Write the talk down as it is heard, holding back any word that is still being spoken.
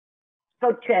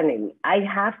So Channing, I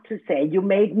have to say, you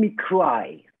made me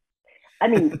cry. I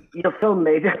mean, your film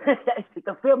made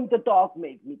the film The Dog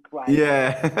made me cry.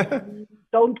 Yeah.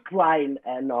 Don't cry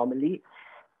normally.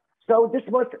 So this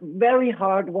was very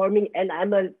heartwarming, and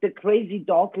the crazy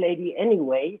dog lady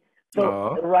anyway. So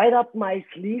Oh. right up my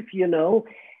sleeve, you know.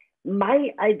 My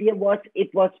idea was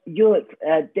it was your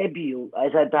debut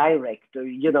as a director.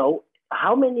 You know,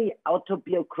 how many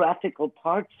autobiographical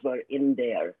parts were in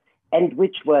there, and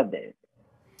which were they?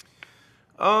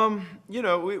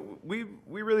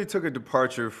 We really took a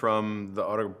departure from the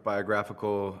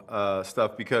autobiographical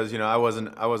stuff because I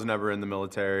wasn't ever in the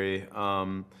military.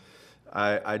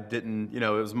 I didn't, it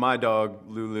was my dog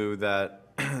Lulu that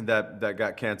that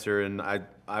got cancer, and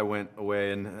I went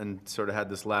away and sort of had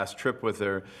this last trip with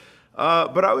her.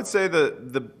 But I would say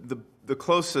the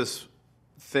closest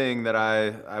thing that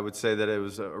I would say that it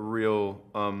was a real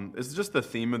is just the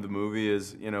theme of the movie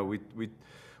is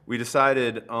we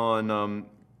decided on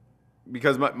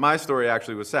because my story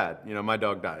actually was sad. My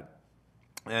dog died,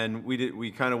 and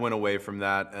we kind of went away from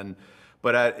that, and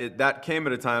that came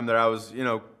at a time that I was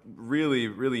really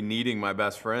really needing my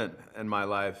best friend in my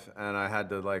life, and I had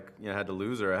to had to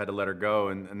lose her. I had to let her go,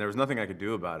 and there was nothing I could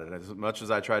do about it. As much as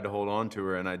I tried to hold on to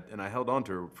her, and I held on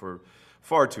to her for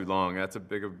far too long. That's a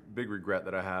big regret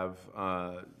that I have.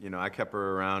 I kept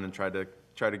her around and tried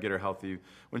to get her healthy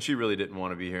when she really didn't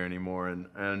want to be here anymore,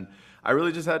 and I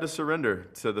really just had to surrender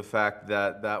to the fact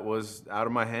that that was out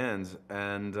of my hands,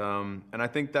 and I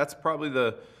think that's probably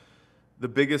the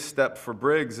biggest step for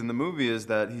Briggs in the movie is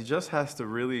that he just has to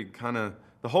really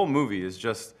the whole movie is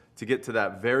just to get to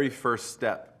that very first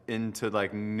step into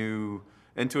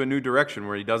into a new direction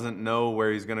where he doesn't know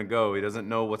where he's going to go. He doesn't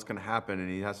know what's going to happen, and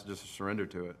he has to just surrender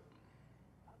to it.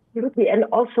 Absolutely. And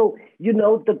also, you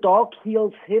know, the dog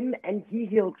heals him and he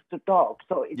heals the dog.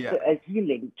 So it's Yeah. a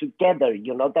healing together,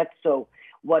 you know. That's so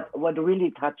what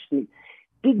really touched me.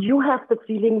 Did you have the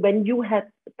feeling when you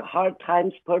had hard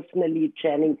times personally,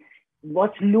 Channing,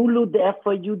 was Lulu there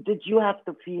for you? Did you have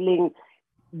the feeling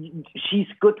she's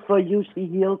good for you, she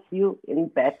heals you in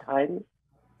bad times?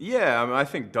 Yeah, I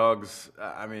think dogs,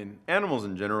 animals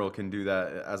in general can do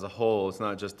that as a whole. It's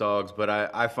not just dogs, but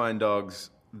I find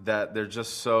dogs that they're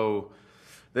just so,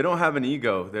 they don't have an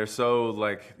ego. They're so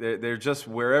they're just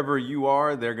wherever you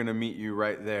are, they're going to meet you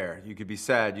right there. You could be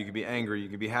sad, you could be angry, you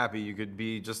could be happy, you could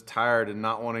be just tired and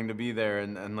not wanting to be there.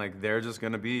 And like, they're just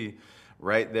going to be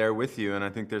right there with you. And I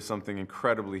think there's something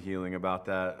incredibly healing about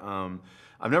that.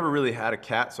 I've never really had a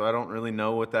cat, so I don't really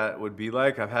know what that would be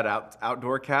like. I've had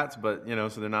outdoor cats, but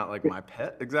so they're not like my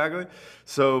pet exactly.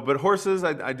 So, but horses,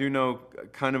 I do know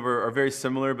kind of are very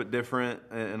similar but different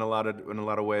in a lot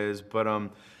of ways. But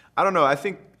I don't know. I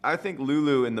think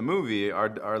Lulu in the movie,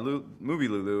 movie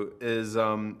Lulu is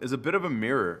a bit of a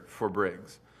mirror for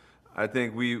Briggs. I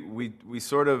think we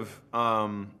sort of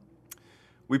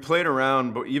we played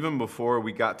around, but even before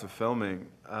we got to filming,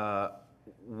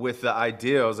 with the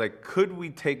idea, I was like, could we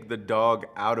take the dog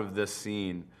out of this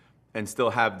scene and still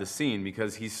have the scene?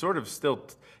 Because he's sort of still,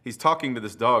 he's talking to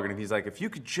this dog, and he's like, if you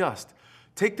could just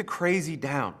take the crazy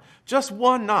down, just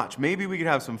one notch, maybe we could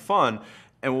have some fun.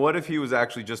 And what if he was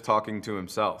actually just talking to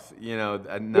himself, in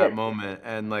that Yes, moment,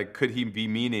 and like, could he be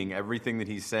meaning everything that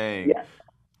he's saying yes.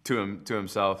 to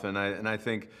himself? And I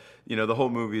think the whole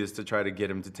movie is to try to get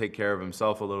him to take care of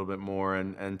himself a little bit more,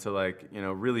 and to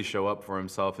really show up for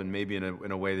himself, and maybe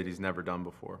in a way that he's never done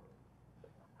before.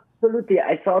 Absolutely.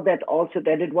 I saw that also,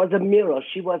 that it was a mirror.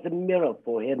 She was a mirror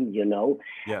for him, you know.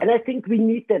 Yeah. And I think we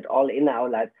need that all in our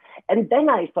life. And then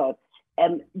I thought,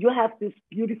 you have this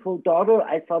beautiful daughter.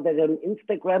 I saw that on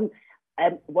Instagram.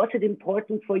 Was it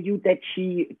important for you that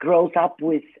she grows up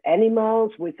with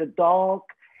animals, with a dog?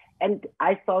 And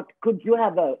I thought, could you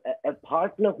have a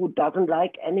partner who doesn't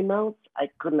like animals? I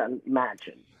couldn't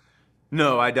imagine.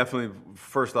 No, I definitely,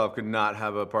 first off, could not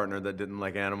have a partner that didn't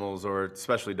like animals, or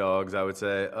especially dogs, I would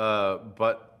say.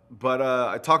 But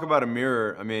I talk about a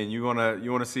mirror. I mean, you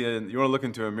wanna see you wanna look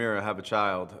into a mirror, have a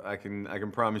child. I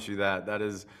can promise you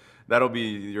that'll be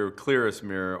your clearest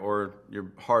mirror, or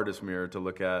your hardest mirror to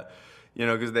look at.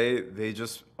 Because they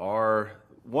just are,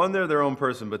 one, they're their own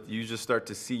person, but you just start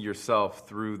to see yourself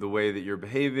through the way that you're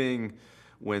behaving.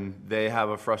 When they have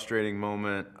a frustrating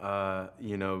moment,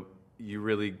 you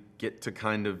really get to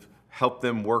kind of help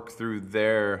them work through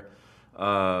their,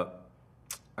 I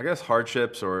guess,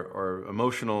 hardships, or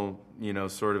emotional,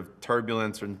 sort of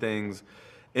turbulence and things,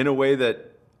 in a way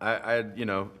that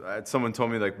someone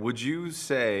told me, like, what would you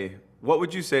say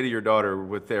to your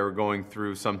daughter if they were going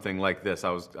through something like this? I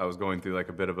was going through like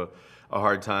a bit of a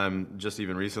hard time just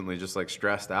even recently, just like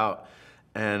stressed out,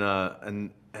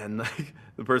 and And like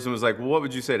the person was like, "Well, what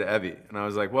would you say to Evie?" And I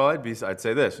was like, "Well, I'd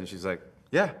say this." And she's like,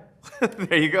 "Yeah,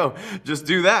 there you go. Just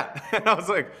do that." And I was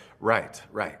like, "Right,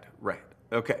 right, right.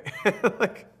 Okay."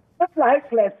 Like, That's life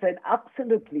lesson,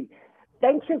 absolutely.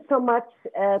 Thank you so much,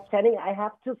 Channing. I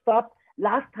have to stop.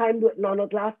 Last time, no,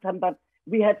 not last time, but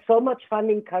we had so much fun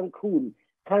in Cancun.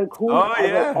 Cancun, oh I will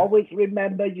yeah. always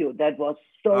remember you. That was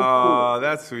so cool. Oh,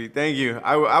 that's sweet. Thank you.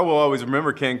 I will always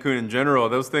remember Cancun in general.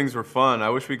 Those things were fun. I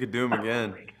wish we could do them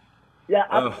again. Yeah,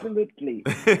 Oh, absolutely.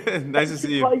 nice to Thank you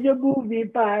see you. for your movie.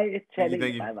 Bye, Thank you. Channing.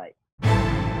 Thank you. Bye bye.